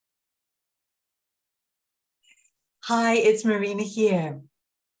Hi, it's Marina here.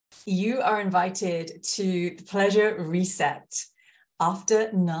 You are invited to the Pleasure Reset after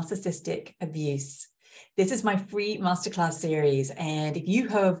narcissistic abuse. This is my free masterclass series. And if you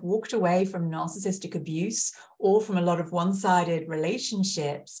have walked away from narcissistic abuse or from a lot of one-sided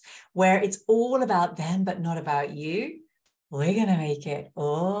relationships where it's all about them, but not about you, we're going to make it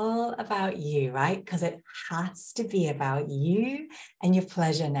all about you, right? Because it has to be about you and your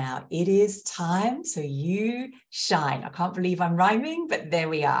pleasure now. It is time so you shine. I can't believe I'm rhyming, but there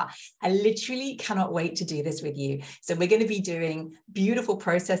we are. I literally cannot wait to do this with you. So we're going to be doing beautiful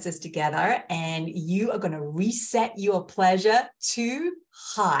processes together, and you are going to reset your pleasure to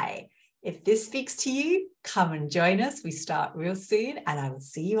high. If this speaks to you, come and join us. We start real soon, and I will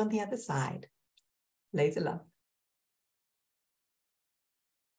see you on the other side. Loads of love.